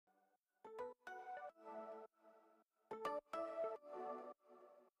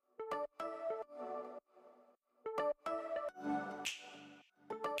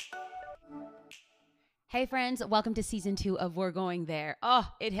Hey friends, welcome to season 2 of We're Going There. Oh,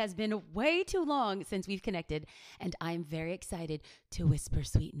 it has been way too long since we've connected, and I'm very excited to whisper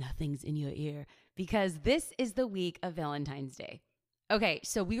sweet nothings in your ear because this is the week of Valentine's Day. Okay,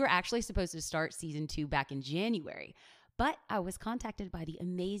 so we were actually supposed to start season 2 back in January, but I was contacted by the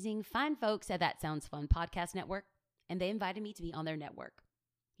amazing, fine folks at That Sounds Fun podcast network, and they invited me to be on their network.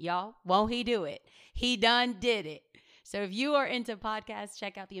 Y'all, won't he do it? He done did it. So if you are into podcasts,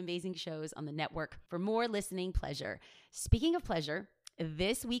 check out the amazing shows on the network for more listening pleasure. Speaking of pleasure,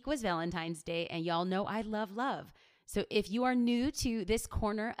 this week was Valentine's Day, and y'all know I love love. So if you are new to this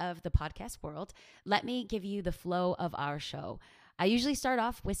corner of the podcast world, let me give you the flow of our show. I usually start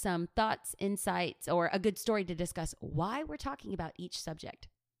off with some thoughts, insights, or a good story to discuss why we're talking about each subject,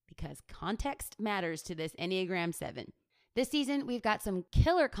 because context matters to this Enneagram 7. This season, we've got some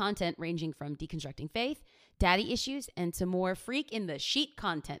killer content ranging from deconstructing faith, daddy issues, and some more freak in the sheet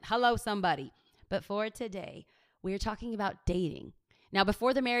content. Hello, somebody. But for today, we're talking about dating. Now,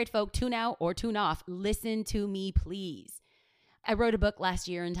 before the married folk tune out or tune off, listen to me, please. I wrote a book last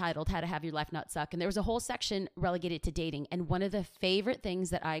year entitled How to Have Your Life Not Suck, and there was a whole section relegated to dating. And one of the favorite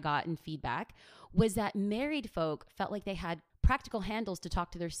things that I got in feedback was that married folk felt like they had practical handles to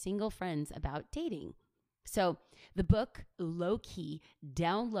talk to their single friends about dating. So the book, low-key,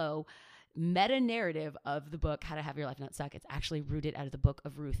 down low, meta-narrative of the book, How to Have Your Life Not Suck, it's actually rooted out of the book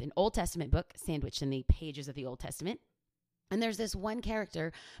of Ruth, an Old Testament book sandwiched in the pages of the Old Testament. And there's this one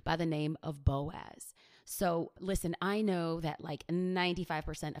character by the name of Boaz. So listen, I know that like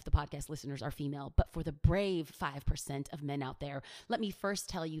 95% of the podcast listeners are female, but for the brave 5% of men out there, let me first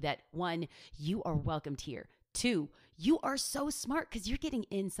tell you that 1, you are welcomed here. 2, you are so smart because you're getting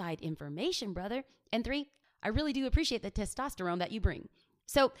inside information, brother. And 3, I really do appreciate the testosterone that you bring.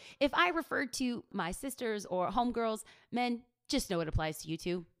 So if I refer to my sisters or homegirls, men, just know it applies to you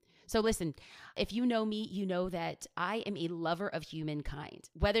too. So listen, if you know me, you know that I am a lover of humankind.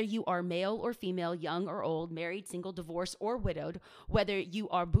 Whether you are male or female, young or old, married, single, divorced, or widowed, whether you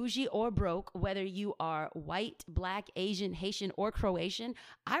are bougie or broke, whether you are white, black, Asian, Haitian, or Croatian,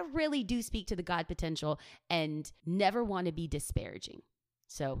 I really do speak to the God potential and never want to be disparaging.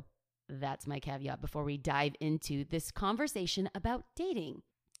 So that's my caveat before we dive into this conversation about dating.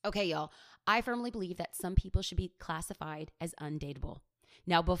 Okay, y'all, I firmly believe that some people should be classified as undateable.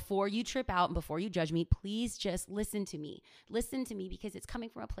 Now, before you trip out and before you judge me, please just listen to me. Listen to me because it's coming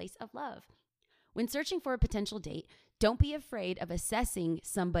from a place of love. When searching for a potential date, don't be afraid of assessing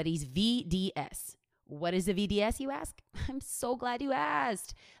somebody's VDS. What is a VDS, you ask? I'm so glad you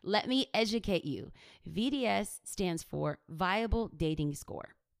asked. Let me educate you. VDS stands for Viable Dating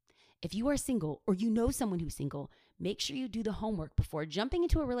Score. If you are single or you know someone who's single, make sure you do the homework before jumping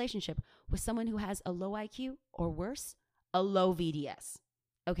into a relationship with someone who has a low IQ or worse, a low VDS.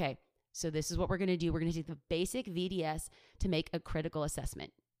 Okay, so this is what we're going to do. We're going to take the basic VDS to make a critical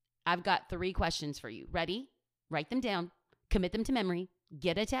assessment. I've got 3 questions for you. Ready? Write them down. Commit them to memory.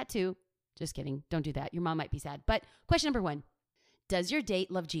 Get a tattoo. Just kidding. Don't do that. Your mom might be sad. But question number 1, does your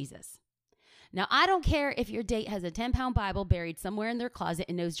date love Jesus? Now, I don't care if your date has a 10-pound Bible buried somewhere in their closet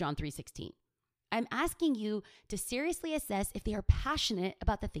and knows John 3:16. I'm asking you to seriously assess if they are passionate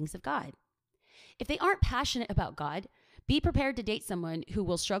about the things of God. If they aren't passionate about God, be prepared to date someone who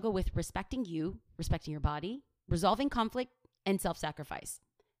will struggle with respecting you, respecting your body, resolving conflict, and self-sacrifice.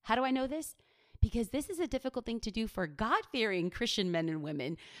 How do I know this? Because this is a difficult thing to do for God-fearing Christian men and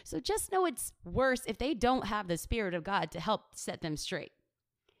women. So just know it's worse if they don't have the Spirit of God to help set them straight.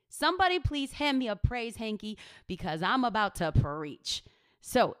 Somebody please hand me a praise hanky because I'm about to preach.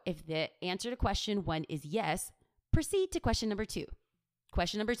 So if the answer to question 1 is yes, proceed to question number 2.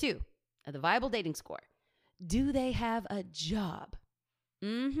 Question number 2. The viable dating score. Do they have a job?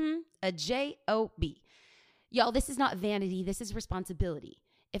 A job. Y'all, this is not vanity. This is responsibility.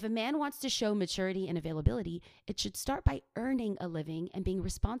 If a man wants to show maturity and availability, it should start by earning a living and being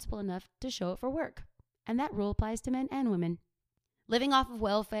responsible enough to show it for work. And that rule applies to men and women. Living off of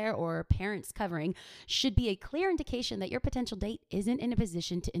welfare or parents' covering should be a clear indication that your potential date isn't in a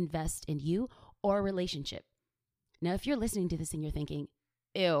position to invest in you or a relationship. Now, if you're listening to this and you're thinking,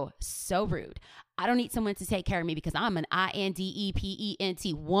 ew, so rude. I don't need someone to take care of me because I'm an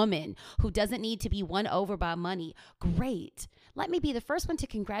INDEPENT woman who doesn't need to be won over by money. Great. Let me be the first one to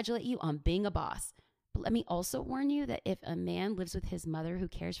congratulate you on being a boss. But let me also warn you that if a man lives with his mother who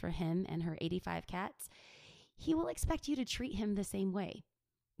cares for him and her 85 cats, he will expect you to treat him the same way.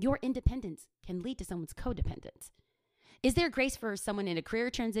 Your independence can lead to someone's codependence. Is there grace for someone in a career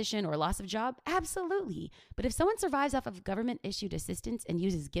transition or loss of job? Absolutely. But if someone survives off of government-issued assistance and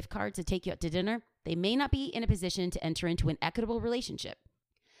uses gift cards to take you out to dinner, they may not be in a position to enter into an equitable relationship.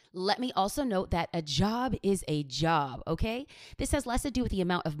 Let me also note that a job is a job, okay? This has less to do with the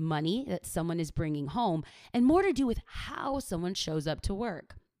amount of money that someone is bringing home and more to do with how someone shows up to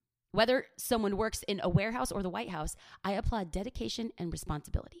work. Whether someone works in a warehouse or the White House, I applaud dedication and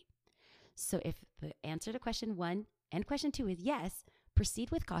responsibility. So if the answer to question 1 and question 2 is yes,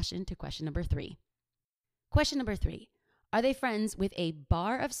 proceed with caution to question number 3. Question number 3, are they friends with a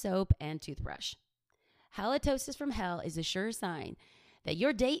bar of soap and toothbrush? Halitosis from hell is a sure sign that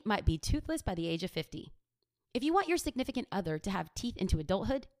your date might be toothless by the age of 50. If you want your significant other to have teeth into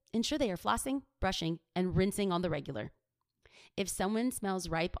adulthood, ensure they are flossing, brushing, and rinsing on the regular. If someone smells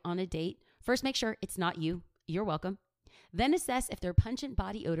ripe on a date, first make sure it's not you. You're welcome. Then assess if their pungent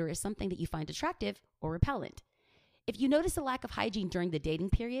body odor is something that you find attractive or repellent. If you notice a lack of hygiene during the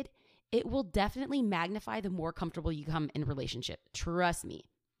dating period, it will definitely magnify the more comfortable you become in a relationship. Trust me.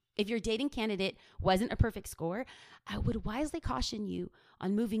 If your dating candidate wasn't a perfect score, I would wisely caution you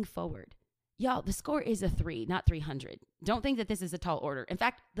on moving forward. Y'all, the score is a 3, not 300. Don't think that this is a tall order. In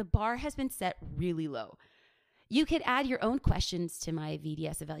fact, the bar has been set really low. You could add your own questions to my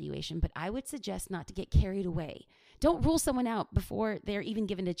VDS evaluation, but I would suggest not to get carried away. Don't rule someone out before they're even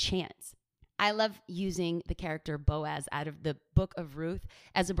given a chance. I love using the character Boaz out of the book of Ruth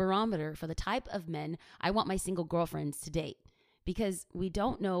as a barometer for the type of men I want my single girlfriends to date, because we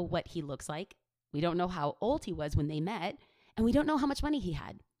don't know what he looks like, we don't know how old he was when they met, and we don't know how much money he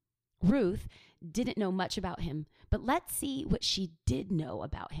had. Ruth didn't know much about him, but let's see what she did know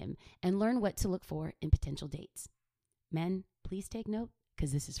about him and learn what to look for in potential dates. Men, please take note,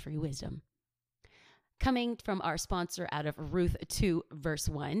 because this is free wisdom. Coming from our sponsor out of Ruth 2, verse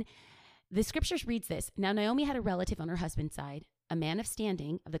 1, the scriptures reads this: Now Naomi had a relative on her husband's side, a man of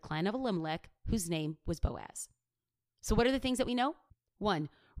standing of the clan of Elimelech, whose name was Boaz. So what are the things that we know? 1,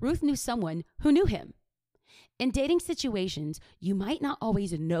 Ruth knew someone who knew him. In dating situations, you might not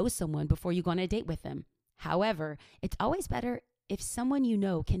always know someone before you go on a date with them. However, it's always better if someone you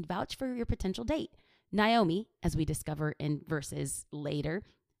know can vouch for your potential date. Naomi, as we discover in verses later,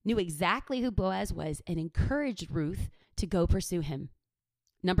 knew exactly who Boaz was and encouraged Ruth to go pursue him.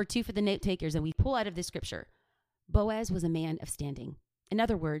 Number 2 for the note takers, and we pull out of this scripture, Boaz was a man of standing. In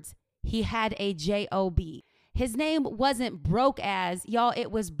other words, he had a J-O-B. His name wasn't broke as, y'all,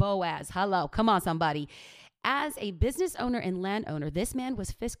 it was Boaz. Hello, come on, somebody. As a business owner and landowner, this man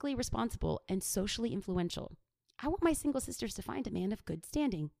was fiscally responsible and socially influential. I want my single sisters to find a man of good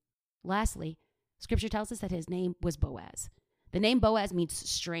standing. Lastly, scripture tells us that his name was Boaz. The name Boaz means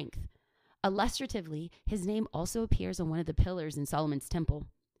strength. Illustratively, his name also appears on one of the pillars in Solomon's temple.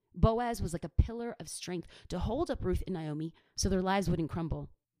 Boaz was like a pillar of strength to hold up Ruth and Naomi so their lives wouldn't crumble.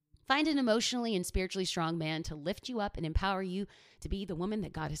 Find an emotionally and spiritually strong man to lift you up and empower you to be the woman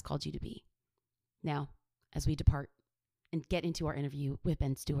that God has called you to be. Now, as we depart and get into our interview with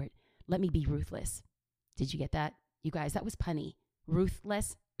Ben Stuart, let me be ruthless. Did you get that? You guys, that was punny.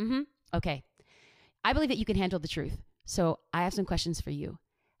 Ruthless? Okay. I believe that you can handle the truth. So I have some questions for you.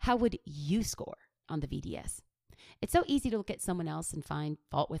 How would you score on the VDS? It's so easy to look at someone else and find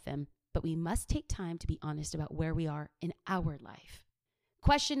fault with them, but we must take time to be honest about where we are in our life.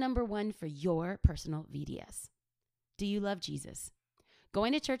 Question number 1 for your personal VDS. Do you love Jesus?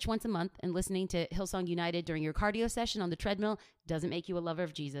 Going to church once a month and listening to Hillsong United during your cardio session on the treadmill doesn't make you a lover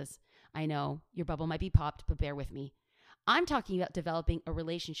of Jesus. I know your bubble might be popped, but bear with me. I'm talking about developing a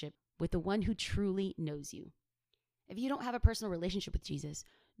relationship with the one who truly knows you. If you don't have a personal relationship with Jesus,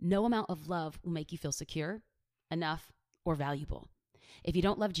 no amount of love will make you feel secure, enough, or valuable. If you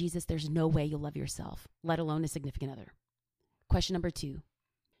don't love Jesus, there's no way you'll love yourself, let alone a significant other. Question number 2,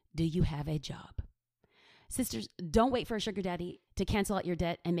 do you have a job? Sisters, don't wait for a sugar daddy to cancel out your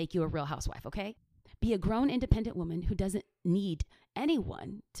debt and make you a real housewife, okay? Be a grown, independent woman who doesn't need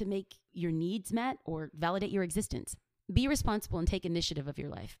anyone to make your needs met or validate your existence. Be responsible and take initiative of your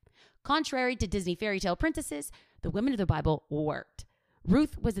life. Contrary to Disney fairy tale princesses, the women of the Bible worked.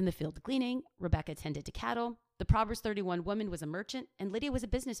 Ruth was in the field gleaning, Rebecca tended to cattle, the Proverbs 31 woman was a merchant, and Lydia was a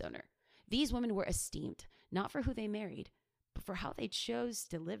business owner. These women were esteemed, not for who they married, but for how they chose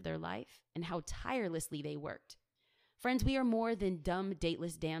to live their life and how tirelessly they worked. Friends, we are more than dumb,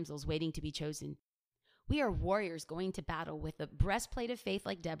 dateless damsels waiting to be chosen. We are warriors going to battle with the breastplate of faith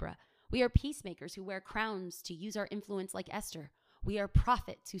like Deborah. We are peacemakers who wear crowns to use our influence like Esther. We are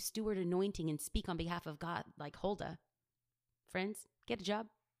prophets who steward anointing and speak on behalf of God like Huldah. Friends, get a job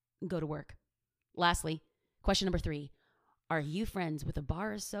and go to work. Lastly, question number 3. Are you friends with a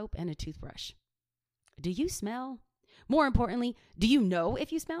bar of soap and a toothbrush? Do you smell? More importantly, do you know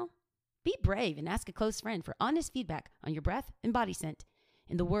if you smell? Be brave and ask a close friend for honest feedback on your breath and body scent.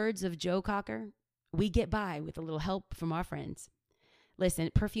 In the words of Joe Cocker, we get by with a little help from our friends. Listen,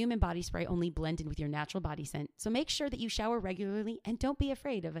 perfume and body spray only blend in with your natural body scent, so make sure that you shower regularly and don't be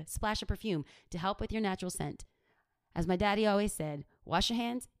afraid of a splash of perfume to help with your natural scent. As my daddy always said, wash your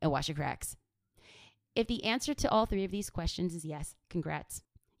hands and wash your cracks. If the answer to all three of these questions is yes, congrats.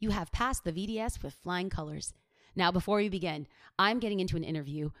 You have passed the VDS with flying colors. Now, before we begin, I'm getting into an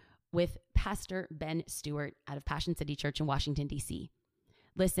interview with Pastor Ben Stuart out of Passion City Church in Washington, D.C.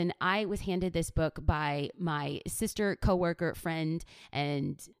 Listen, I was handed this book by my sister, coworker, friend,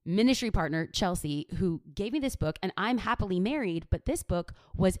 and ministry partner, Chelsea, who gave me this book, and I'm happily married, but this book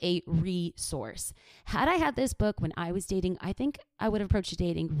was a resource. Had I had this book when I was dating, I think I would have approached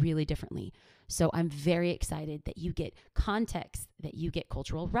dating really differently. So I'm very excited that you get context, that you get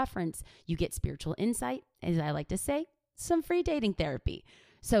cultural reference, you get spiritual insight, as I like to say, some free dating therapy.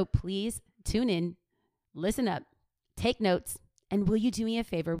 So please tune in, listen up, take notes, and will you do me a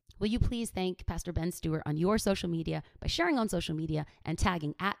favor? Will you please thank Pastor Ben Stuart on your social media by sharing on social media and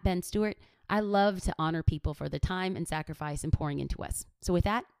tagging at Ben Stuart? I love to honor people for the time and sacrifice and pouring into us. So with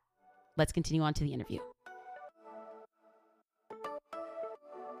that, let's continue on to the interview.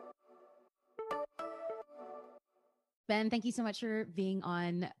 Ben, thank you so much for being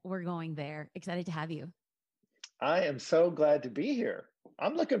on We're Going There. Excited to have you. I am so glad to be here.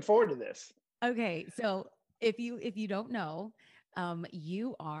 I'm looking forward to this. Okay, so if you don't know,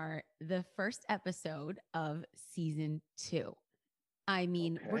 you are the first episode of season 2. I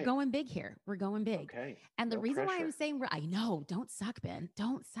mean, We're going big here. We're going big. Okay. And the reason why I'm saying I know, don't suck, Ben.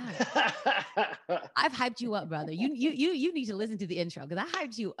 Don't suck. I've hyped you up, brother. You need to listen to the intro because I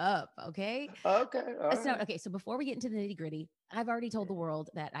hyped you up. Okay. Okay. Okay. So before we get into the nitty gritty, I've already told the world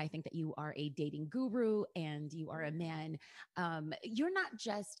that I think that you are a dating guru and you are a man. You're not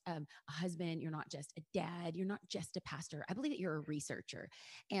just a husband. You're not just a dad. You're not just a pastor. I believe that you're a researcher,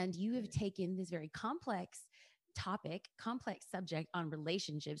 and you have taken this very complex subject on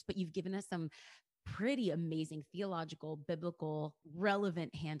relationships, but you've given us some pretty amazing theological, biblical,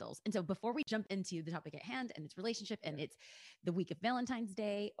 relevant handles. And so before we jump into the topic at hand and its relationship, and it's the week of Valentine's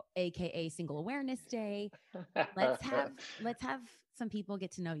Day, AKA Single Awareness Day, let's have some people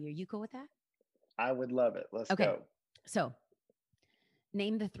get to know you. Are you cool with that? I would love it. Let's go. So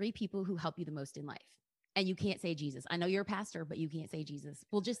name the 3 people who help you the most in life. And you can't say Jesus. I know you're a pastor, but you can't say Jesus.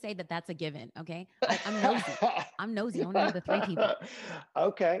 We'll just say that that's a given. Okay. I'm nosy. I'm nosy. I want to know the 3 people.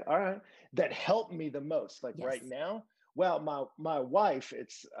 Okay. All right. That helped me the most. Like right now. Well, my wife,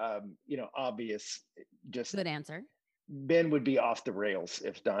 it's, obvious. Just good answer. Ben would be off the rails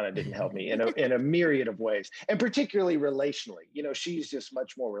if Donna didn't help me in a myriad of ways, and particularly relationally. She's just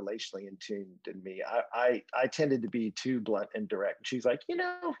much more relationally in tune than me. I tended to be too blunt and direct. She's like,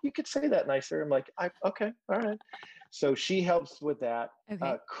 you could say that nicer. I'm like, okay, all right. So she helps with that.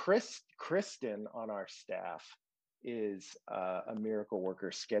 Okay. Kristen on our staff is a miracle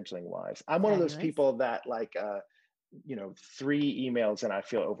worker scheduling wise. I'm one of those people that 3 emails and I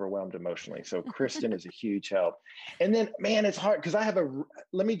feel overwhelmed emotionally. So Kristen is a huge help. And then, man, it's hard because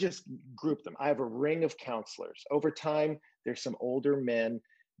let me just group them. I have a ring of counselors. Over time, there's some older men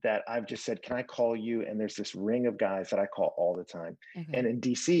that I've just said, can I call you? And there's this ring of guys that I call all the time. Okay. And in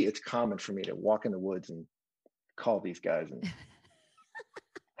DC, it's common for me to walk in the woods and call these guys and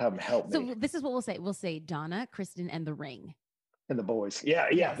have them help me. So this is what we'll say. We'll say Donna, Kristen, and the ring. And the boys. Yeah,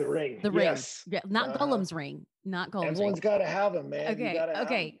 yes. The ring. The ring. Yes. Yeah, not Gollum's ring. Not Gollum's Everyone's got to have them, man.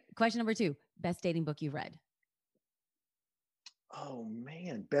 Okay. Question number 2. Best dating book you've read. Oh,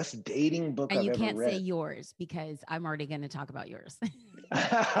 man. Best dating book I've ever read. And you can't say yours because I'm already going to talk about yours.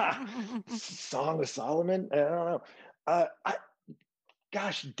 Song of Solomon? I don't know.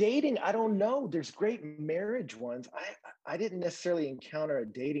 Gosh, dating, I don't know. There's great marriage ones. I didn't necessarily encounter a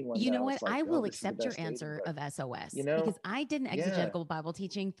dating one. You know what? I will accept your answer of SOS. Because I did an exegetical Bible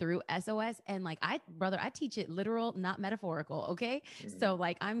teaching through SOS. And I teach it literal, not metaphorical. Okay. Mm-hmm. So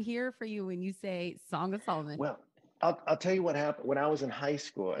I'm here for you when you say Song of Solomon. Well, I'll tell you what happened when I was in high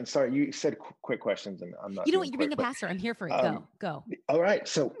school. And sorry, you said quick questions and I'm not. You know what? You're being a pastor. I'm here for it. Go. All right.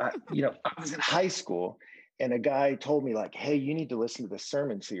 So, I was in high school. And a guy told me hey, you need to listen to this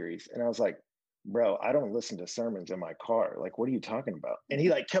sermon series. And I was like, bro, I don't listen to sermons in my car. What are you talking about? And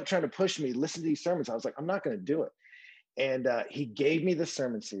he kept trying to push me, listen to these sermons. I was like, I'm not going to do it. And he gave me the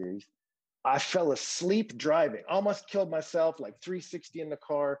sermon series. I fell asleep driving, almost killed myself, 360 in the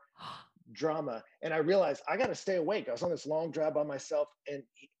car, drama. And I realized I got to stay awake. I was on this long drive by myself. And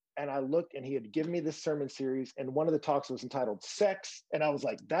I looked and he had given me this sermon series. And one of the talks was entitled Sex. And I was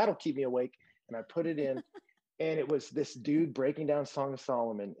like, that'll keep me awake. And I put it in. And it was this dude breaking down Song of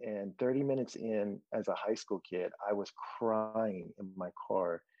Solomon. And 30 minutes in, as a high school kid, I was crying in my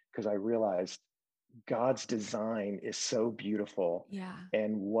car because I realized God's design is so beautiful. Yeah.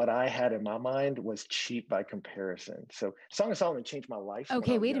 And what I had in my mind was cheap by comparison. So Song of Solomon changed my life when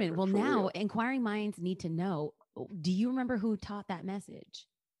I Okay, was wait a minute. younger, Well, for now real. inquiring minds need to know. Do you remember who taught that message?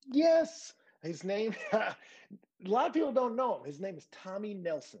 Yes, his name, a lot of people don't know him. His name is Tommy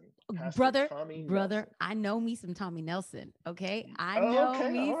Nelson, Pastor Brother, Tommy brother, Nelson. I know me some Tommy Nelson. Okay. I know Okay,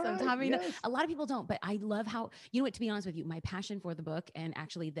 me all some right, Tommy. yes. A lot of people don't, but I love how, you know what, to be honest with you, my passion for the book and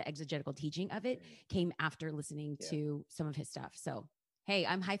actually the exegetical teaching of it came after listening Yeah, to some of his stuff. So, hey,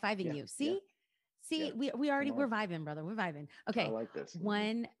 I'm high fiving yeah, you. yeah, See, yeah. we Come already, we're on. vibing, brother. We're vibing. I Okay. like this.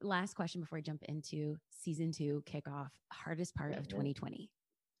 One last question before I jump into season 2 kickoff. Hardest part of Hmm. 2020.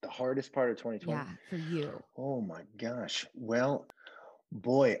 The hardest part of 2020. Yeah, for you. Oh my gosh. Well,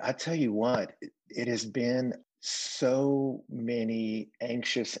 boy, I tell you what, it has been so many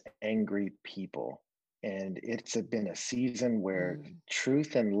anxious, angry people. And it's been a season where Mm,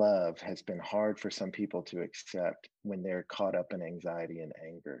 truth and love has been hard for some people to accept when they're caught up in anxiety and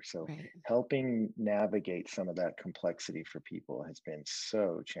anger. So, right. helping navigate some of that complexity for people has been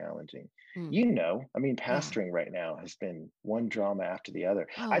so challenging. Mm, You know, I mean, yeah. pastoring right now has been one drama after the other.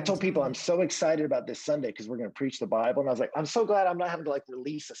 Oh, I I'm told telling people you. I'm so excited about this Sunday because we're going to preach the Bible. And I was like, I'm so glad I'm not having to like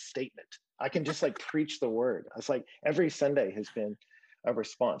release a statement. I can just like preach the word. I was like, every Sunday has been a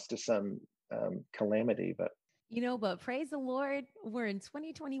response to some calamity. But But praise the Lord, we're in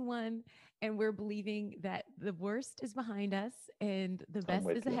 2021 and we're believing that the worst is behind us and the I'm best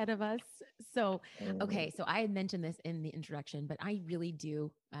with is you. ahead of us. So, Mhm. okay, so I had mentioned this in the introduction, but I really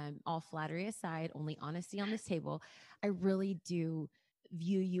do, all flattery aside, only honesty on this table, I really do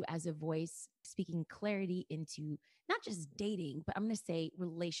view you as a voice speaking clarity into not just dating, but I'm going to say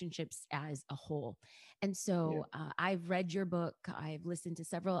relationships as a whole. And Yeah. so I've read your book, I've listened to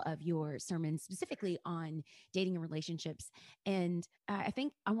several of your sermons specifically on dating and relationships. And I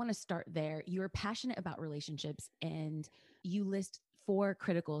think I want to start there. You're passionate about relationships and you list 4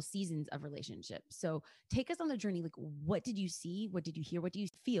 critical seasons of relationships. So take us on the journey. Like, what did you see? What did you hear? What do you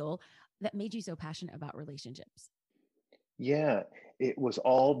feel that made you so passionate about relationships? Yeah. It was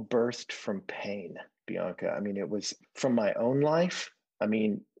all birthed from pain, Bianca. I mean, it was from my own life. I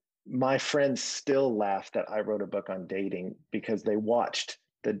mean, my friends still laugh that I wrote a book on dating because they watched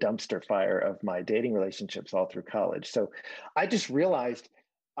the dumpster fire of my dating relationships all through college. So I just realized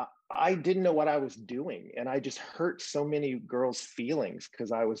I didn't know what I was doing. And I just hurt so many girls' feelings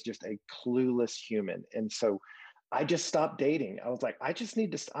because I was just a clueless human. And so I just stopped dating. I was like, I just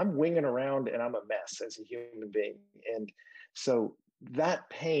need to, I'm winging around and I'm a mess as a human being. And so that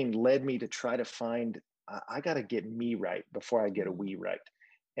pain led me to try to find, I got to get me right before I get a Mm, we right.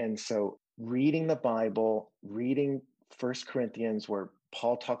 And so reading the Bible, reading First Corinthians, where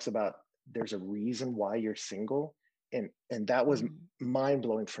Paul talks about there's a reason why you're single. And that was mm, mind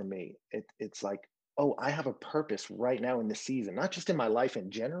blowing for me. It's like, oh, I have a purpose right now in this season, not just in my life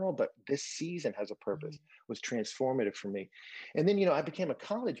in general, but this season has a mm, purpose, was transformative for me. And then, I became a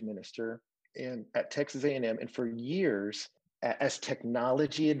college minister at Texas A&M. And for years, as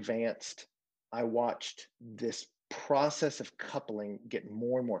technology advanced, I watched this process of coupling get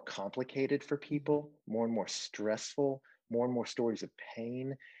more and more complicated for mm, people, more and more stressful, more and more stories of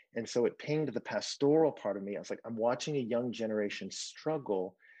pain. And so it pinged the pastoral part of me. I was like, I'm watching a young generation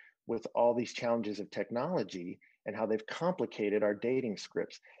struggle with all these challenges of technology and how they've complicated our dating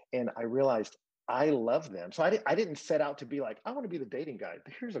scripts. And I realized I love them. So I didn't set out to be like, I want to be the dating guy.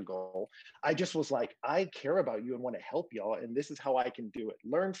 Here's a goal. I just was like, I care about you and want to help y'all. And this is how I can do it.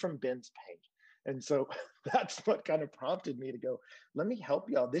 Learn from Ben's pain. And so that's what kind of prompted me to go, let me help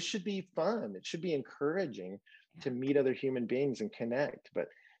y'all. This should be fun. It should be encouraging yeah. to meet other human beings and connect. But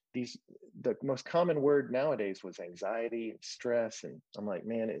these the most common word nowadays was anxiety and stress. And I'm like,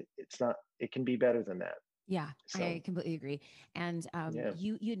 man, it's not, it can be better than that. Yeah, I So completely agree. And yeah.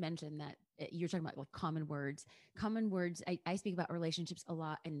 you had mentioned that you're talking about like common words. Common words. I speak about relationships a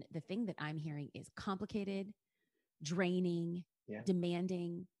lot, and the thing that I'm hearing is complicated, draining, Yeah.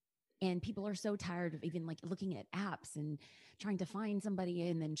 demanding, and people are so tired of even like looking at apps and trying to find somebody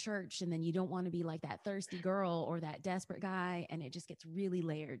and then church, and then you don't want to be like that thirsty girl or that desperate guy, and it just gets really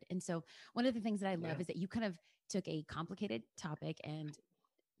layered. And so one of the things that I love Yeah. is that you kind of took a complicated topic and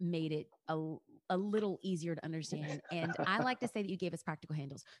made it a little easier to understand. And I like to say that you gave us practical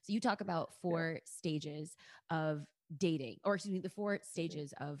handles. So you talk about Yeah. 4 stages of dating, or excuse me, the four Yeah.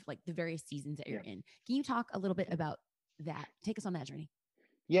 stages of like the various seasons that you're Yeah. in. Can you talk a little bit Mhm. about that? Take us on that journey.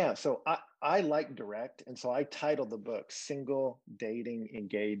 Yeah, so I like direct, and so I titled the book "Single, Dating,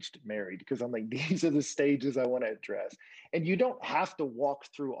 Engaged, Married" because I'm like, these are the stages I want to address, and you don't have to walk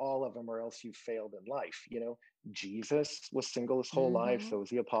through all of them, or else you failed in life. Jesus was single his whole life, Mm-hmm. so was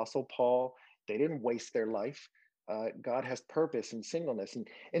the Apostle Paul. They didn't waste their life. God has purpose in singleness.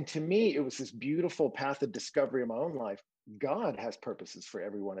 And to me, it was this beautiful path of discovery in my own life. God has purposes for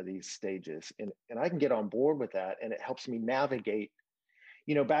every one of these stages. And I can get on board with that. And it helps me navigate.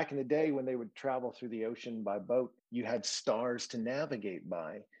 Back in the day when they would travel through the ocean by boat, you had stars to navigate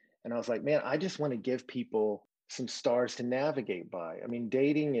by. And I was like, man, I just want to give people some stars to navigate by. I mean,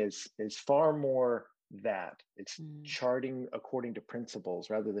 dating is far more that. It's charting according to principles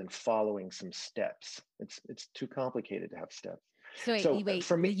rather than following some steps. It's too complicated to have steps. So wait,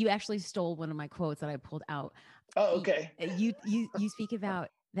 for me, you actually stole one of my quotes that I pulled out. Oh, okay. You speak about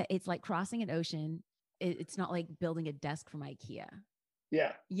that it's like crossing an ocean. It's not like building a desk from IKEA.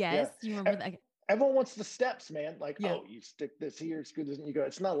 Yeah. Yes. Yeah. You remember that? Everyone wants the steps, man. Like, oh, you stick this here, screw this, and you go.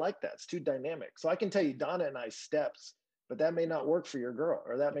 It's not like that. It's too dynamic. So I can tell you Donna and I's steps, but that may not work for your girl,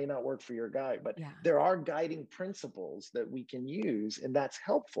 or that may not work for your guy. But there are guiding principles that we can use, and that's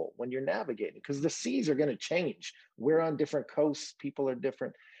helpful when you're navigating, because the seas are going to change. We're on different coasts, people are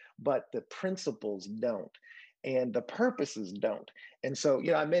different, but the principles don't. And the purposes don't. And so,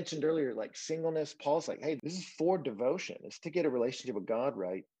 I mentioned earlier, like singleness, Paul's like, hey, this is for devotion. It's to get a relationship with God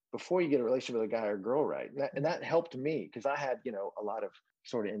right before you get a relationship with a guy or girl right. And that helped me, because I had, a lot of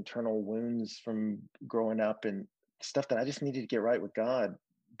sort of internal wounds from growing up and stuff that I just needed to get right with God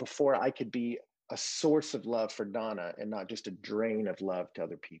before I could be a source of love for Donna and not just a drain of love to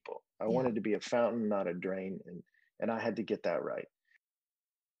other people. I wanted to be a fountain, not a drain. And I had to get that right.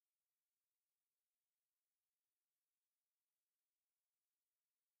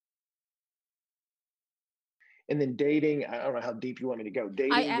 And then dating, I don't know how deep you want me to go.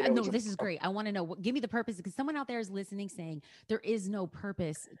 Dating, no, this is great. I want to know, give me the purpose, because someone out there is listening saying there is no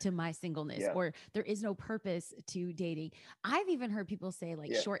purpose to my singleness, or there is no purpose to dating. I've even heard people say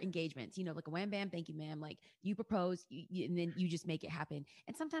like short engagements, like a wham, bam, thank you, ma'am. Like you propose and then you just make it happen.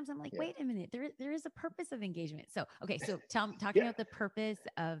 And sometimes I'm like, wait a minute, there is a purpose of engagement. So, okay. So talking about the purpose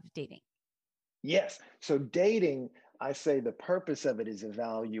of dating. Yes. So dating, I say the purpose of it is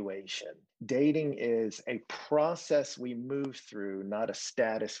evaluation. Dating is a process we move through, not a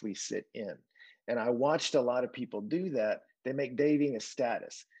status we sit in. And I watched a lot of people do that. They make dating a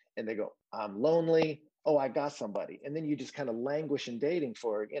status and they go, I'm lonely. Oh, I got somebody. And then you just kind of languish in dating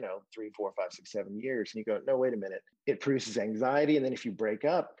for, 3, 4, 5, 6, 7 years. And you go, no, wait a minute. It produces anxiety. And then if you break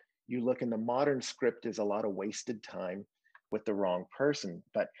up, you look in the modern script as a lot of wasted time with the wrong person.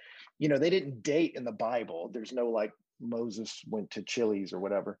 But, they didn't date in the Bible. There's no like Moses went to Chili's or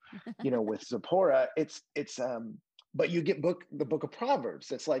whatever, with Zipporah. But you get the book of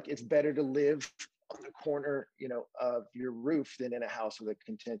Proverbs. It's like, it's better to live on the corner, of your roof than in a house with a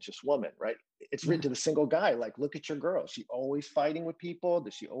contentious woman, right? It's written to the single guy. Like, look at your girl. She always fighting with people.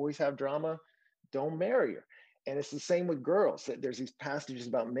 Does she always have drama? Don't marry her. And it's the same with girls. There's these passages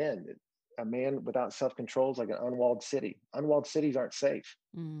about men. A man without self-control is like an unwalled city. Unwalled cities aren't safe.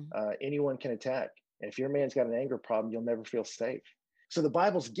 Anyone can attack. And if your man's got an anger problem, you'll never feel safe. So the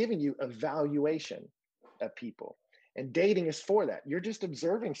Bible's giving you evaluation of people. And dating is for that. You're just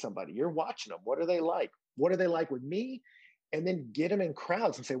observing somebody. You're watching them. What are they like? What are they like with me? And then get them in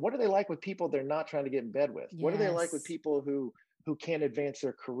crowds and say, what are they like with people they're not trying to get in bed with? What are they like with people who can't advance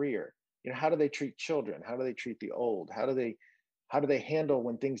their career? How do they treat children? How do they treat the old? How do they handle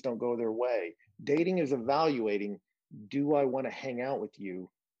when things don't go their way? Dating is evaluating, do I want to hang out with you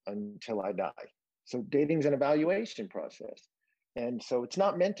until I die? So dating's an evaluation process. And so it's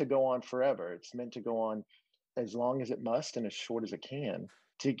not meant to go on forever. It's meant to go on as long as it must and as short as it can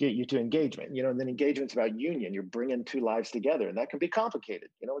to get you to engagement. And then engagement's about union. You're bringing two lives together, and that can be complicated.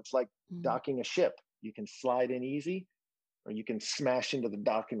 It's like docking a ship. You can slide in easy, or you can smash into the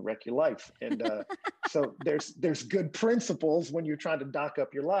dock and wreck your life. And so there's good principles when you're trying to dock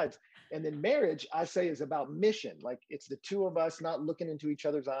up your lives. And then marriage, I say, is about mission. Like, it's the two of us not looking into each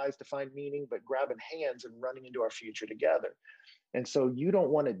other's eyes to find meaning, but grabbing hands and running into our future together. And so you don't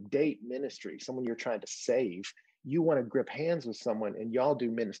want to date ministry, someone you're trying to save. You want to grip hands with someone and y'all do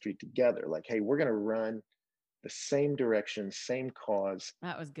ministry together. Like, hey, we're going to run the same direction, same cause.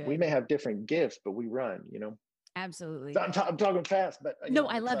 That was good. We may have different gifts, but we run, Absolutely. So I'm talking fast, but no,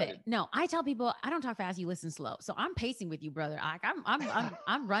 I love it. No, I tell people I don't talk fast. You listen slow. So I'm pacing with you, brother.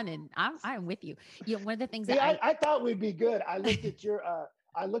 I'm running. I'm with you. One of the things that I thought we'd be good. I looked at your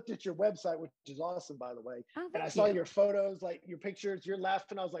website, which is awesome, by the way. And I saw your photos, like your pictures. You're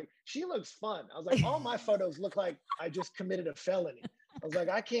laughing. I was like, she looks fun. I was like, all my photos look like I just committed a felony. I was like,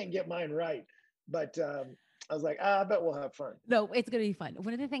 I can't get mine right, but. I was like, I bet we'll have fun. No, it's going to be fun.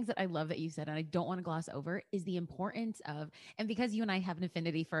 One of the things that I love that you said, and I don't want to gloss over, is the importance of, and because you and I have an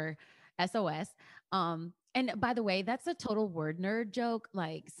affinity for SOS. And by the way, that's a total word nerd joke,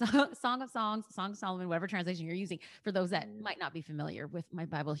 like Song of Songs, Song of Solomon, whatever translation you're using, for those that might not be familiar with my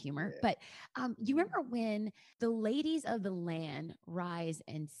Bible humor. Yeah. But you remember when the ladies of the land rise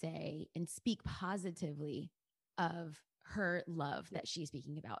and say and speak positively of her love that she's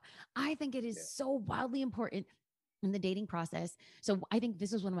speaking about? I think it is so wildly important in the dating process. So I think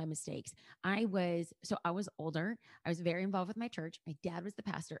this was one of my mistakes. I was older. I was very involved with my church. My dad was the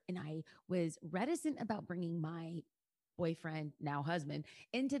pastor, and I was reticent about bringing my boyfriend, now husband,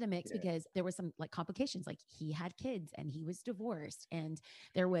 into the mix because there was some like complications. Like he had kids and he was divorced, and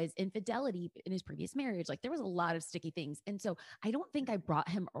there was infidelity in his previous marriage. Like there was a lot of sticky things. And so I don't think I brought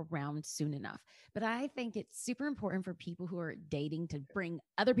him around soon enough. But I think it's super important for people who are dating to bring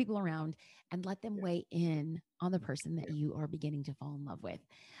other people around and let them weigh in on the person that you are beginning to fall in love with.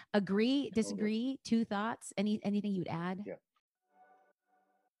 Agree, disagree, two thoughts, anything you would add? Yeah.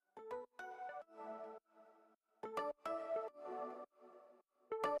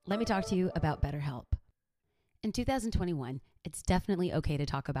 Let me talk to you about BetterHelp. In 2021, it's definitely okay to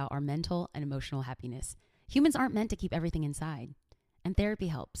talk about our mental and emotional happiness. Humans aren't meant to keep everything inside, and therapy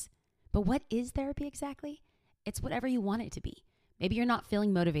helps. But what is therapy exactly? It's whatever you want it to be. Maybe you're not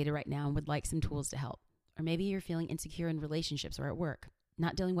feeling motivated right now and would like some tools to help. Or maybe you're feeling insecure in relationships or at work,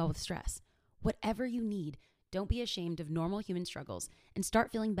 not dealing well with stress. Whatever you need, don't be ashamed of normal human struggles and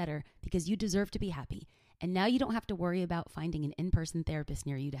start feeling better because you deserve to be happy. And now you don't have to worry about finding an in-person therapist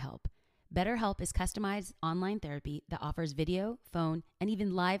near you to help. BetterHelp is customized online therapy that offers video, phone, and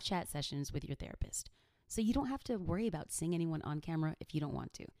even live chat sessions with your therapist. So you don't have to worry about seeing anyone on camera if you don't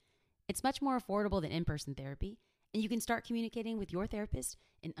want to. It's much more affordable than in-person therapy, and you can start communicating with your therapist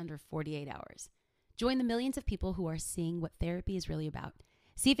in under 48 hours. Join the millions of people who are seeing what therapy is really about.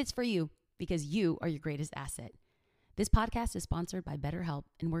 See if it's for you, because you are your greatest asset. This podcast is sponsored by BetterHelp,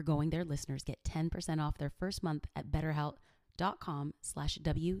 and we're going their listeners get 10% off their first month at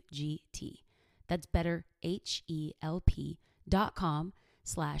betterhelp.com/WGT. That's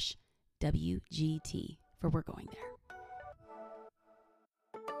betterhelp.com/WGT for we're going there.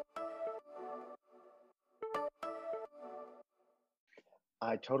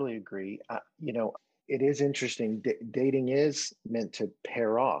 I totally agree. It is interesting. Dating is meant to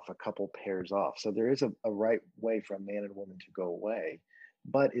pair off, a couple pairs off. So there is a right way for a man and woman to go away.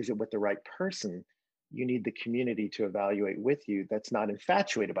 But is it with the right person? You need the community to evaluate with you that's not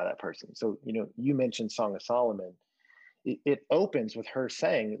infatuated by that person. So, you mentioned Song of Solomon. It opens with her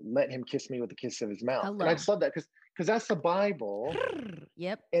saying, "Let him kiss me with the kiss of his mouth." Hello. And I just love that because that's the Bible.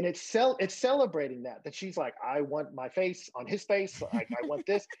 Yep. And it's celebrating that she's like, I want my face on his face. I want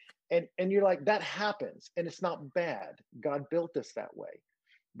this. And you're like, that happens. And it's not bad. God built us that way.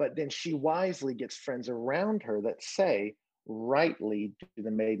 But then she wisely gets friends around her that say, rightly do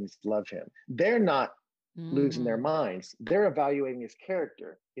the maidens love him. They're not losing their minds. They're evaluating his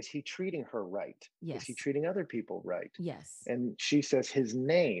character. Is he treating her right? Yes. Is he treating other people right? Yes. And she says his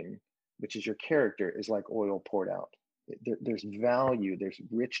name, which is your character, is like oil poured out. There's value, there's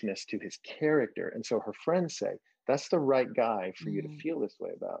richness to his character. And so her friends say, that's the right guy for you to feel this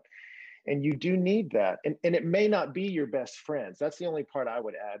way about. And you do need that. And it may not be your best friends. That's the only part I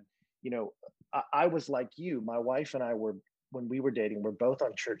would add. I was like you. My wife and I were, when we were dating, we're both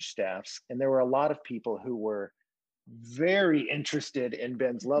on church staffs. And there were a lot of people who were very interested in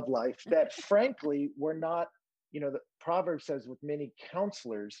Ben's love life that frankly were not, the proverb says, with many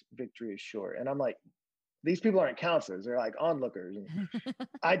counselors, victory is sure. And I'm like, these people aren't counselors. They're like onlookers. And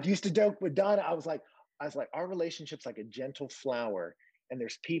I used to joke with Donna. I was like, our relationship's like a gentle flower. And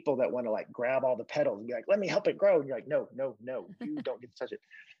there's people that want to like grab all the petals and be like, let me help it grow. And you're like, no, you don't get to touch it.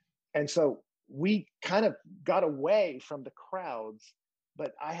 And so we kind of got away from the crowds,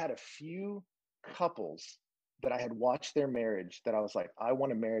 but I had a few couples that I had watched their marriage that I was like, I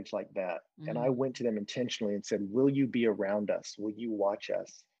want a marriage like that. And I went to them intentionally and said, will you be around us? Will you watch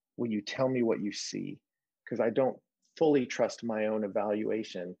us? Will you tell me what you see? Because I don't fully trust my own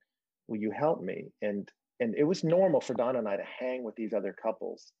evaluation. Will you help me? And it was normal for Donna and I to hang with these other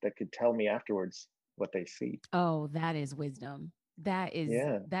couples that could tell me afterwards what they see. Oh, that is wisdom. That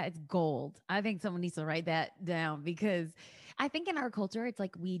is gold. I think someone needs to write that down, because I think in our culture, it's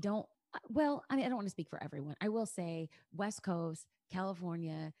like we don't, well, I mean, I don't want to speak for everyone. I will say West Coast,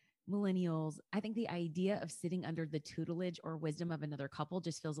 California, millennials, I think the idea of sitting under the tutelage or wisdom of another couple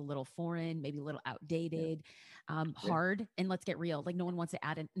just feels a little foreign, maybe a little outdated, hard. And let's get real. Like no one wants to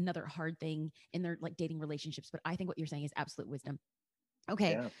add another hard thing in their like dating relationships. But I think what you're saying is absolute wisdom.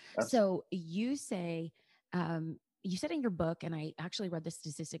 Okay. So you say, you said in your book, and I actually read this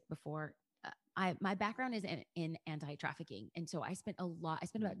statistic before, my background is in anti-trafficking. And so I spent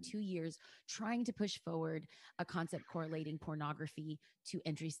about 2 years trying to push forward a concept correlating pornography to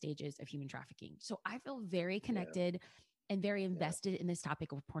entry stages of human trafficking. So I feel very connected and very invested in this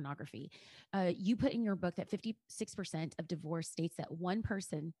topic of pornography. You put in your book that 56% of divorce states that one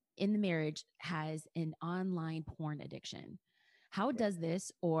person in the marriage has an online porn addiction. How does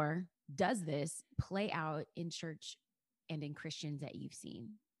this play out in church and in Christians that you've seen?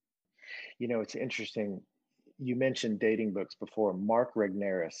 It's interesting. You mentioned dating books before. Mark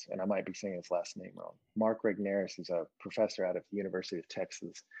Regnerus, and I might be saying his last name wrong. Mark Regnerus is a professor out of the University of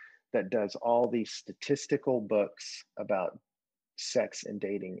Texas that does all these statistical books about sex and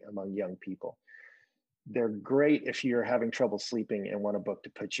dating among young people. They're great if you're having trouble sleeping and want a book to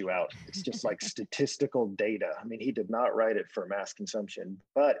put you out. It's just like statistical data. I mean, he did not write it for mass consumption,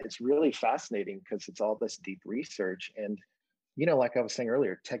 but it's really fascinating because it's all this deep research. And like I was saying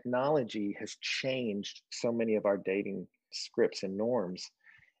earlier, technology has changed so many of our dating scripts and norms.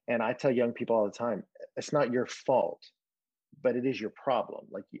 And I tell young people all the time, it's not your fault, but it is your problem.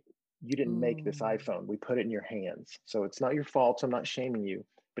 Like you didn't make this iPhone. We put it in your hands. So it's not your fault. So I'm not shaming you,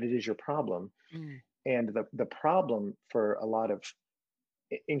 but it is your problem. And the problem for a lot of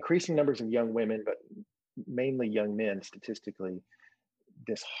increasing numbers of young women, but mainly young men statistically,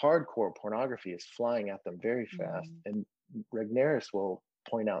 this hardcore pornography is flying at them very fast. And Regnerus will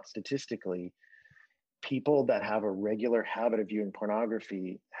point out statistically, people that have a regular habit of viewing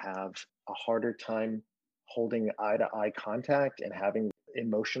pornography have a harder time holding eye-to-eye contact and having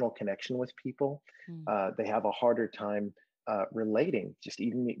emotional connection with people. They have a harder time relating, just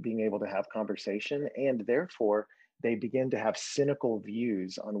even being able to have conversation. And therefore, they begin to have cynical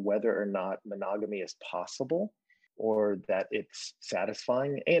views on whether or not monogamy is possible or that it's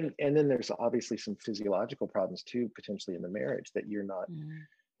satisfying. And then there's obviously some physiological problems too, potentially in the marriage, that you're not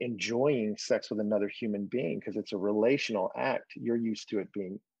enjoying sex with another human being because it's a relational act. You're used to it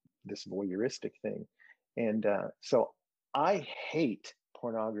being this voyeuristic thing. And so I hate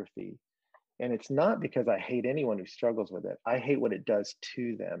pornography. And it's not because I hate anyone who struggles with it. I hate what it does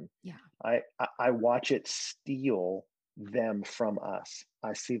to them. Yeah. I watch it steal them from us.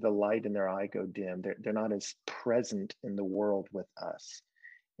 I see the light in their eye go dim. They're not as present in the world with us.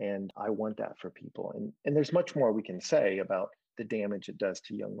 And I want that for people. And there's much more we can say about the damage it does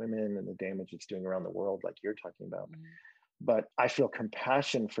to young women and the damage it's doing around the world, like you're talking about. But I feel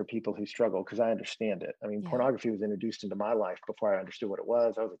compassion for people who struggle because I understand it. I mean, pornography was introduced into my life before I understood what it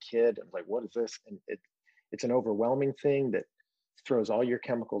was. I was a kid. I was like, what is this? And it's an overwhelming thing that throws all your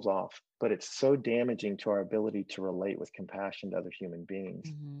chemicals off, but it's so damaging to our ability to relate with compassion to other human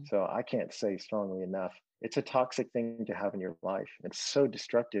beings. So I can't say strongly enough. It's a toxic thing to have in your life. It's so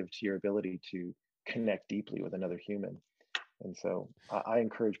destructive to your ability to connect deeply with another human. And so I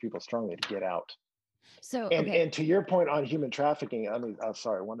encourage people strongly to get out. So, and to your point on human trafficking, I mean,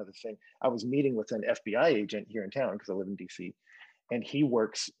 sorry, one other thing. I was meeting with an FBI agent here in town because I live in DC, and he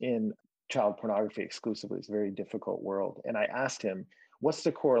works in child pornography exclusively. It's a very difficult world. And I asked him, what's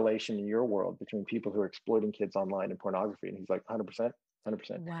the correlation in your world between people who are exploiting kids online and pornography? And he's like, 100%,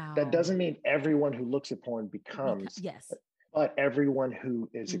 100%. Wow. That doesn't mean everyone who looks at porn becomes, yes, but everyone who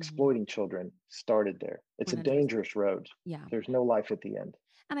is exploiting children started there. It's 100%. A dangerous road. Yeah. There's no life at the end.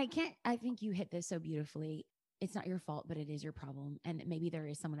 And I think you hit this so beautifully. It's not your fault, but it is your problem. And maybe there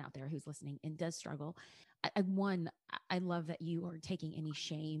is someone out there who's listening and does struggle. I love that you are taking any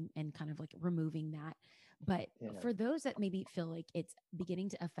shame and kind of like removing that. But for those that maybe feel like it's beginning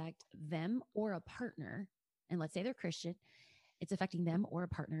to affect them or a partner, and let's say they're Christian, it's affecting them or a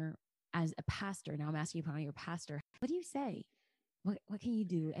partner as a pastor. Now I'm asking you, upon your pastor, what do you say? What can you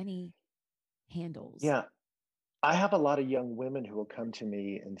do? Any handles? Yeah. I have a lot of young women who will come to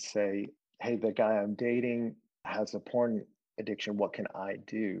me and say, hey, the guy I'm dating has a porn addiction. What can I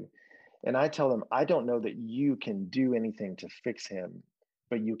do? And I tell them, I don't know that you can do anything to fix him,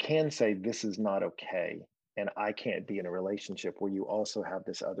 but you can say, this is not okay. And I can't be in a relationship where you also have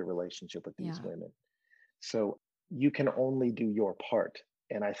this other relationship with these women. So you can only do your part.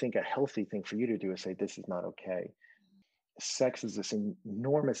 And I think a healthy thing for you to do is say, this is not okay. Sex is this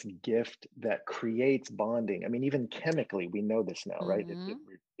enormous gift that creates bonding. I mean, even chemically, we know this now, right?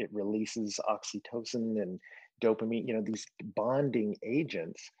 It releases oxytocin and dopamine, these bonding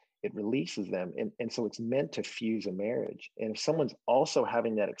agents, it releases them. And so it's meant to fuse a marriage. And if someone's also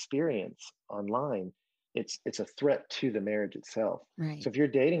having that experience online, it's a threat to the marriage itself. Right. So if you're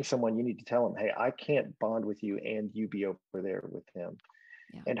dating someone, you need to tell them, hey, I can't bond with you and you be over there with him.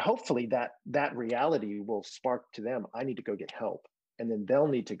 Yeah. And hopefully that reality will spark to them, I need to go get help. And then they'll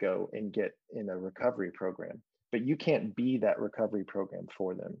need to go and get in a recovery program. But you can't be that recovery program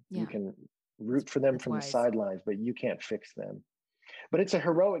for them. Yeah. You can root for them That's from the wise. sidelines, but you can't fix them. But it's a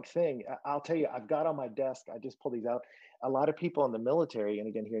heroic thing. I'll tell you, I've got on my desk, I just pulled these out. A lot of people in the military, and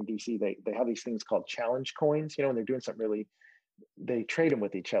again here in DC, they have these things called challenge coins. You know, when they're doing something really, they trade them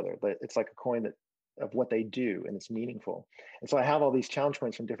with each other. But it's like a coin that of what they do, and it's meaningful. And so I have all these challenge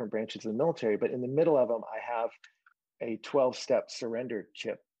coins from different branches of the military. But in the middle of them, I have a 12-step surrender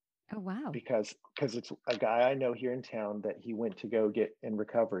chip Oh, wow. because it's a guy I know here in town that he went to go get in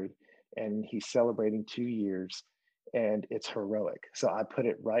recovery, and he's celebrating 2 years, and it's heroic. So I put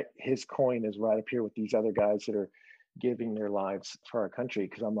it right. His coin is right up here with these other guys that are giving their lives for our country,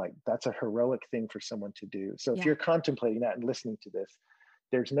 because I'm like, that's a heroic thing for someone to do. So if Yeah. you're contemplating that and listening to this,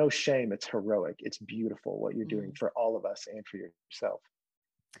 there's no shame. It's heroic. It's beautiful what you're doing for all of us and for yourself.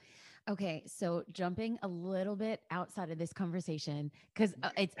 Okay, so jumping a little bit outside of this conversation, because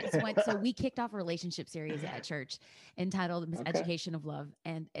it's one. So we kicked off a relationship series at church entitled Okay. "Miseducation of Love,"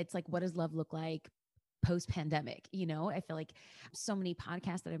 and it's like, what does love look like post pandemic? You know, I feel like so many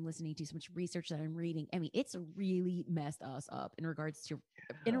podcasts that I'm listening to, so much research that I'm reading. I mean, it's really messed us up in regards to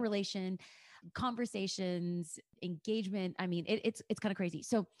interrelation, conversations, engagement. I mean, it's kind of crazy.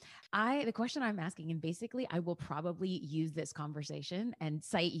 So the question I'm asking, and basically I will probably use this conversation and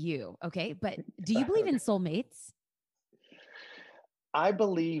cite you. Okay. But do you believe in Okay. soulmates? I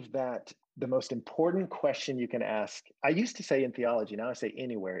believe that the most important question you can ask, I used to say in theology, now I say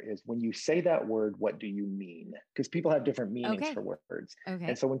anywhere, is when you say that word, what do you mean? Because people have different meanings Okay. for words. And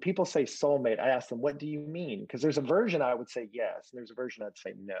Okay. so when people say soulmate, I ask them, what do you mean? Because there's a version I would say yes, and there's a version I'd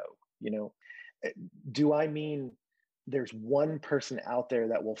say no. You know, do I mean there's one person out there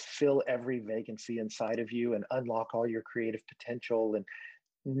that will fill every vacancy inside of you and unlock all your creative potential? And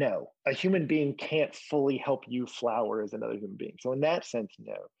no, a human being can't fully help you flower as another human being. So in that sense,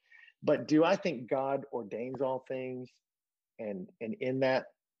 no. But do I think God ordains all things, and in that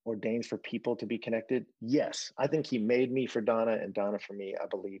ordains for people to be connected? Yes. I think he made me for Donna and Donna for me. I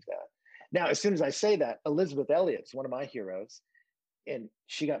believe that. Now, as soon as I say that, Elizabeth Elliott's one of my heroes, and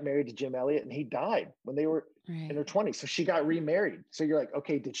she got married to Jim Elliott, and he died when they were in Right. her 20s. So she got remarried. So you're like,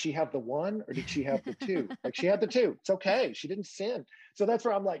 okay, did she have the one or did she have the two? Like, she had the two. It's okay. She didn't sin. So that's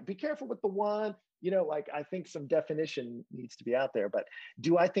where I'm like, be careful with the one. You know, like, I think some definition needs to be out there. But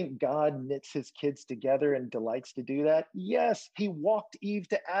do I think God knits his kids together and delights to do that? Yes. He walked Eve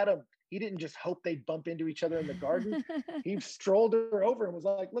to Adam. He didn't just hope they'd bump into each other in the garden. He strolled her over and was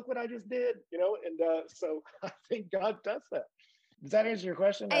like, look what I just did, you know? And so I think God does that. Does that answer your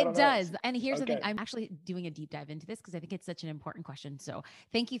question? I It don't know. does. And here's the thing, Okay. I'm actually doing a deep dive into this because I think it's such an important question. So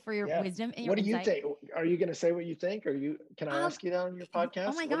thank you for your Yeah. wisdom and your What do you insight. think? Are you going to say what you think? Can I Um, ask you that on your oh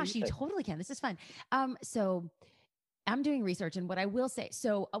podcast? my What do gosh, you you think? totally can. This is fun. So I'm doing research, and what I will say,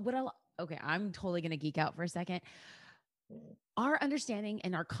 so okay, I'm totally going to geek out for a second. Mm. Our understanding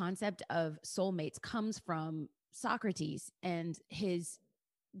and our concept of soulmates comes from Socrates and his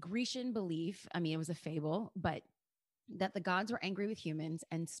Grecian belief. I mean, it was a fable, but that the gods were angry with humans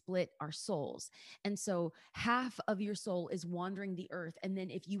and split our souls. And so half of your soul is wandering the earth. And then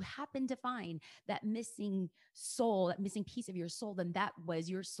if you happen to find that missing soul, that missing piece of your soul, then that was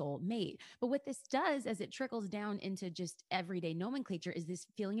your soul mate. But what this does as it trickles down into just everyday nomenclature is this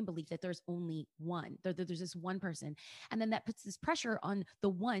feeling and belief that there's only one, there's this one person. And then that puts this pressure on the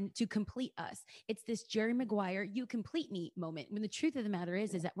one to complete us. It's this Jerry Maguire, you complete me moment. When the truth of the matter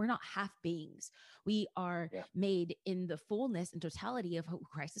is that we're not half beings. We are Yeah. made in the fullness and totality of who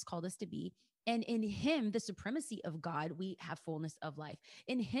Christ has called us to be. And in him, the supremacy of God, we have fullness of life.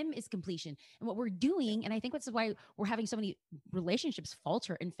 In him is completion. And what we're doing, and I think that's why we're having so many relationships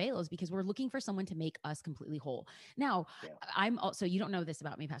falter and fail, is because we're looking for someone to make us completely whole. Now, Yeah. I'm also, you don't know this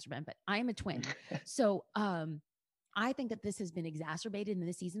about me, Pastor Ben, but I am a twin. So, I think that this has been exacerbated in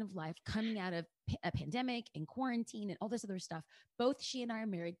this season of life coming out of a pandemic and quarantine and all this other stuff. Both she and I are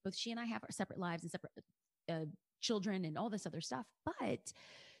married. Both she and I have our separate lives and separate children and all this other stuff. But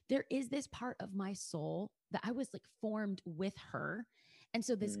there is this part of my soul that I was like formed with her. And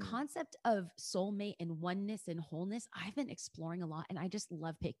so this Mm. concept of soulmate and oneness and wholeness, I've been exploring a lot, and I just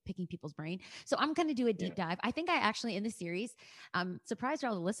love picking people's brain. So I'm going to do a deep Yeah. dive. I think I actually, in this series, I'm surprised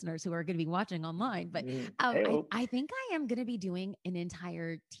all the listeners who are going to be watching online, but Hey-o. I think I am going to be doing an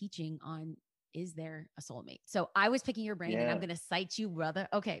entire teaching on, is there a soulmate? So I was picking your brain, and I'm Yeah. going to cite you, brother.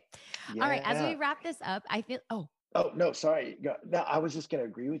 Okay. All right. As we Yeah. wrap this up, I feel, Oh, no, sorry. No, I was just going to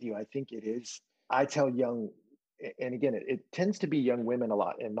agree with you. I think it is. I tell young, and again, it tends to be young women a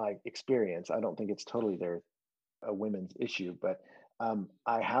lot in my experience. I don't think it's totally a women's issue, but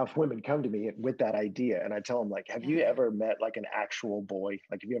I have women come to me with that idea, and I tell them, like, have you yeah. ever met like an actual boy?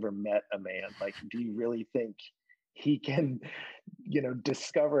 Like, have you ever met a man? Like, do you really think he can,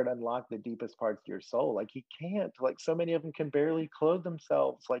 discover and unlock the deepest parts of your soul. Like he can't, like so many of them can barely clothe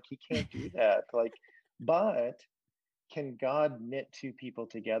themselves. Like he can't do that. Like, but can God knit two people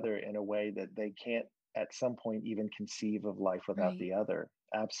together in a way that they can't at some point even conceive of life without Right. the other?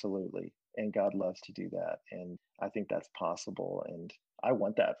 Absolutely. And God loves to do that. And I think that's possible. And I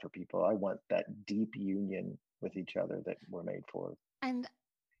want that for people. I want that deep union with each other that we're made for. And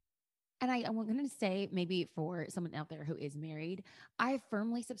I'm going to say, maybe for someone out there who is married, I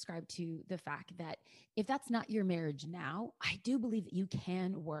firmly subscribe to the fact that if that's not your marriage now, I do believe that you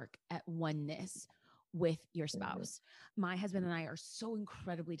can work at oneness with your Mhm. spouse. My husband and I are so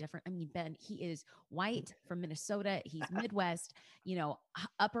incredibly different. I mean, Ben, he is white from Minnesota. He's Midwest,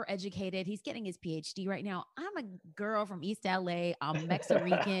 upper educated. He's getting his PhD right now. I'm a girl from East LA. I'm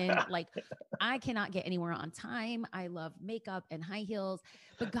Mexican. Like, I cannot get anywhere on time. I love makeup and high heels,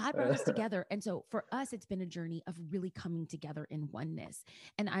 but God brought us together. And so for us, it's been a journey of really coming together in oneness.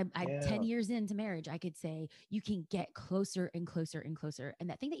 And I 10 Yeah. years into marriage, I could say you can get closer and closer and closer. And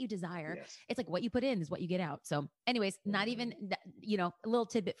that thing that you desire, Yes. it's like what you put in is what you get out. So anyways, not even, a little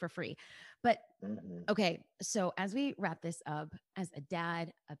tidbit for free, but Hmm. okay. So as we wrap this up, as a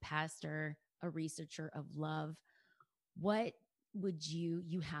dad, a pastor, a researcher of love, what would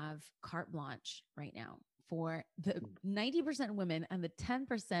you have carte blanche right now for the 90% women and the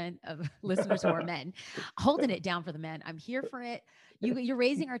 10% of listeners who are men, holding it down for the men? I'm here for it. You're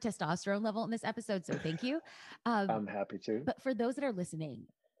raising our testosterone level in this episode, so thank you. I'm happy to. But for those that are listening,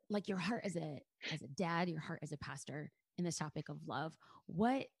 like your heart as a dad, your heart as a pastor in this topic of love,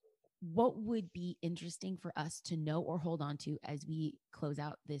 what would be interesting for us to know or hold on to as we close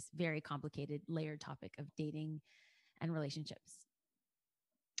out this very complicated layered topic of dating and relationships?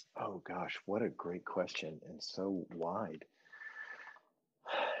 Oh gosh, what a great question and so wide.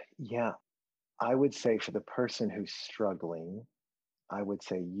 Yeah, I would say for the person who's struggling, I would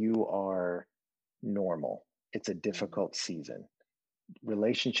say you are normal. It's a Mm, difficult season.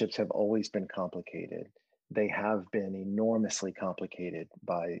 Relationships have always been complicated. They have been enormously complicated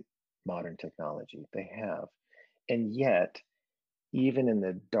by modern technology. They have. And yet, even in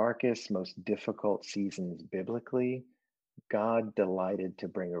the darkest, most difficult seasons biblically, God delighted to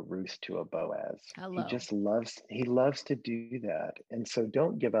bring a Ruth to a Boaz. hello. He loves to do that. And so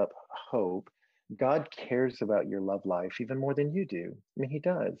don't give up hope. God cares about your love life even more than you do. I mean, he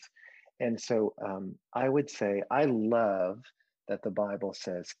does. And so I would say, I love that the Bible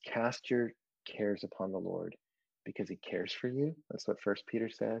says, cast your cares upon the Lord because he cares for you. That's what First Peter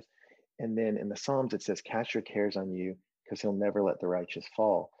says. And then in the Psalms, it says, cast your cares on you because he'll never let the righteous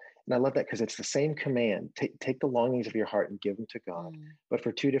fall. And I love that because it's the same command. Take the longings of your heart and give them to God, Mm, but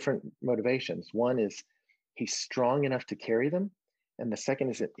for two different motivations. One is he's strong enough to carry them. And the second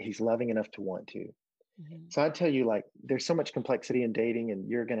is that he's loving enough to want to. mhm. So I tell you, like, there's so much complexity in dating, and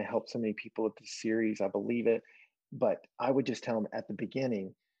you're going to help so many people with this series. I believe it. But I would just tell them at the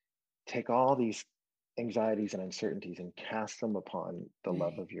beginning, take all these anxieties and uncertainties and cast them upon the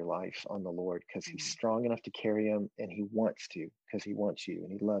love Right. of your life on the Lord because he's Mm. strong enough to carry them and he wants to because he wants you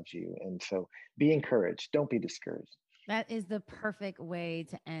and he loves you. And so be encouraged. Don't be discouraged. That is the perfect way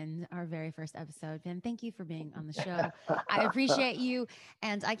to end our very first episode. Ben, thank you for being on the show. I appreciate you.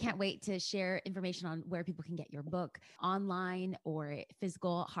 And I can't wait to share information on where people can get your book online or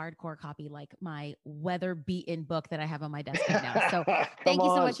physical hardcore copy, like my weather beaten book that I have on my desk right now. So Come thank you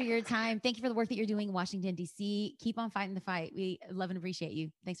so on. much for your time. Thank you for the work that you're doing in Washington, D.C. Keep on fighting the fight. We love and appreciate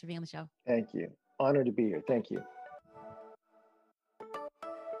you. Thanks for being on the show. Thank you. Honored to be here. Thank you.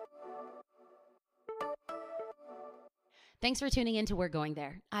 Thanks for tuning in to We're Going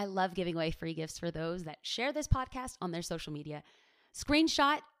There. I love giving away free gifts for those that share this podcast on their social media.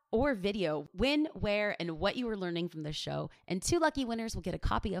 Screenshot or video when, where, and what you were learning from this show. And 2 lucky winners will get a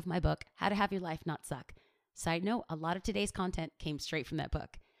copy of my book, How to Have Your Life Not Suck. Side note, a lot of today's content came straight from that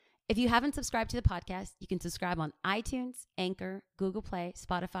book. If you haven't subscribed to the podcast, you can subscribe on iTunes, Anchor, Google Play,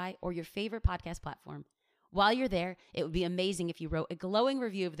 Spotify, or your favorite podcast platform. While you're there, it would be amazing if you wrote a glowing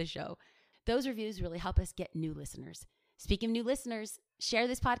review of the show. Those reviews really help us get new listeners. Speaking of new listeners, share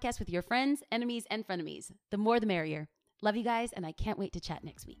this podcast with your friends, enemies, and frenemies. The more, the merrier. Love you guys, and I can't wait to chat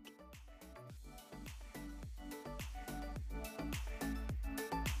next week.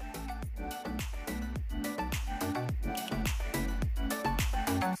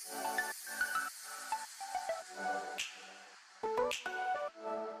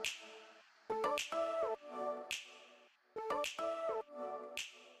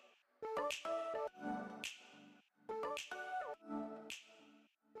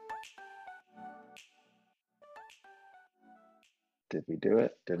 Did we do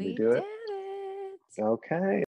it? Did we We do did it? it. Okay.